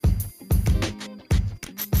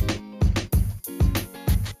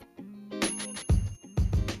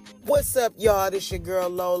What's up, y'all? This your girl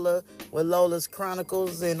Lola with Lola's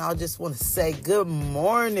Chronicles, and I just want to say good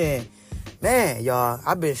morning. Man, y'all,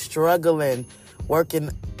 I've been struggling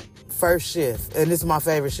working first shift, and this is my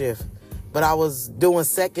favorite shift. But I was doing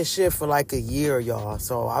second shift for like a year, y'all.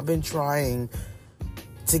 So I've been trying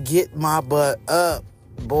to get my butt up,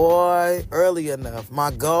 boy, early enough.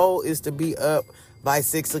 My goal is to be up by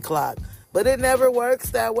 6 o'clock, but it never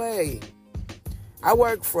works that way. I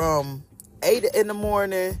work from 8 in the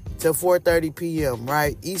morning to 4:30 p.m.,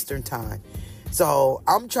 right? Eastern time. So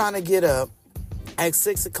I'm trying to get up at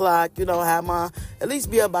 6 o'clock, at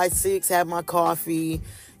least be up by 6, have my coffee.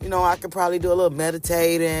 I could probably do a little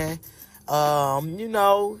meditating,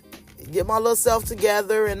 get my little self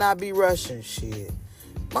together and not be rushing shit.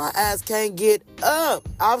 My ass can't get up.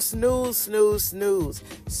 I've snooze.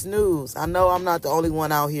 I know I'm not the only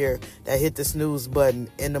one out here that hit the snooze button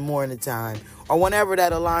in the morning time. Or whenever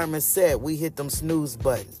that alarm is set, we hit them snooze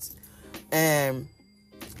buttons. And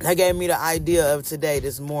that gave me the idea of today,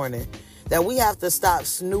 this morning, that we have to stop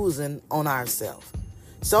snoozing on ourselves.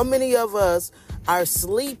 So many of us are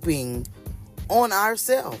sleeping on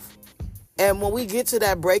ourselves. And when we get to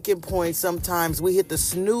that breaking point, sometimes we hit the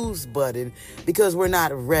snooze button because we're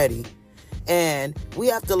not ready. And we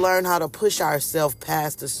have to learn how to push ourselves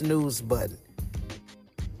past the snooze button.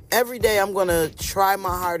 Every day I'm going to try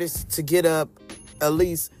my hardest to get up at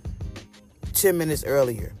least 10 minutes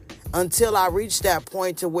earlier until I reach that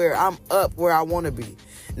point to where I'm up where I want to be.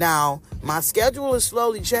 Now, my schedule is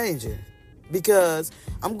slowly changing because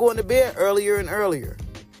I'm going to bed earlier and earlier.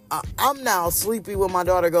 I'm now sleepy when my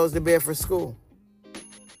daughter goes to bed for school.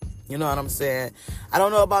 You know what I'm saying? I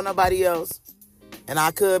don't know about nobody else, and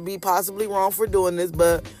I could be possibly wrong for doing this,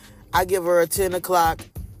 but I give her a 10 o'clock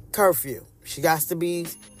curfew. She got to be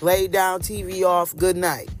laid down, TV off, good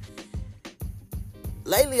night.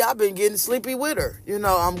 Lately, I've been getting sleepy with her.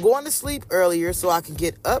 I'm going to sleep earlier so I can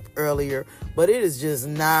get up earlier, but it is just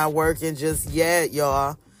not working just yet,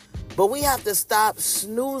 y'all. But we have to stop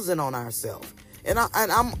snoozing on ourselves. And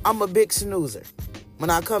I'm a big snoozer. When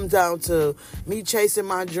I come down to me chasing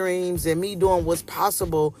my dreams and me doing what's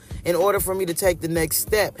possible in order for me to take the next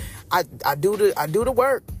step, I do the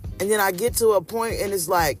work. And then I get to a point and it's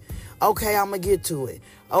like, okay, I'm going to get to it.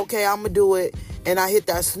 Okay, I'm going to do it. And I hit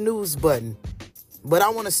that snooze button. But I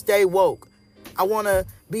want to stay woke. I want to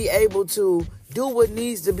be able to do what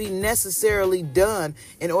needs to be necessarily done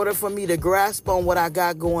in order for me to grasp on what I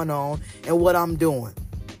got going on and what I'm doing.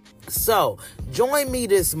 So, join me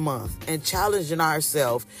this month in challenging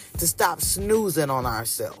ourselves to stop snoozing on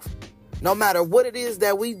ourselves. No matter what it is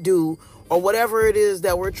that we do or whatever it is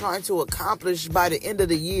that we're trying to accomplish by the end of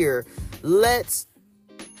the year, let's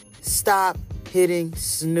stop hitting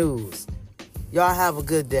snooze. Y'all have a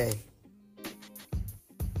good day.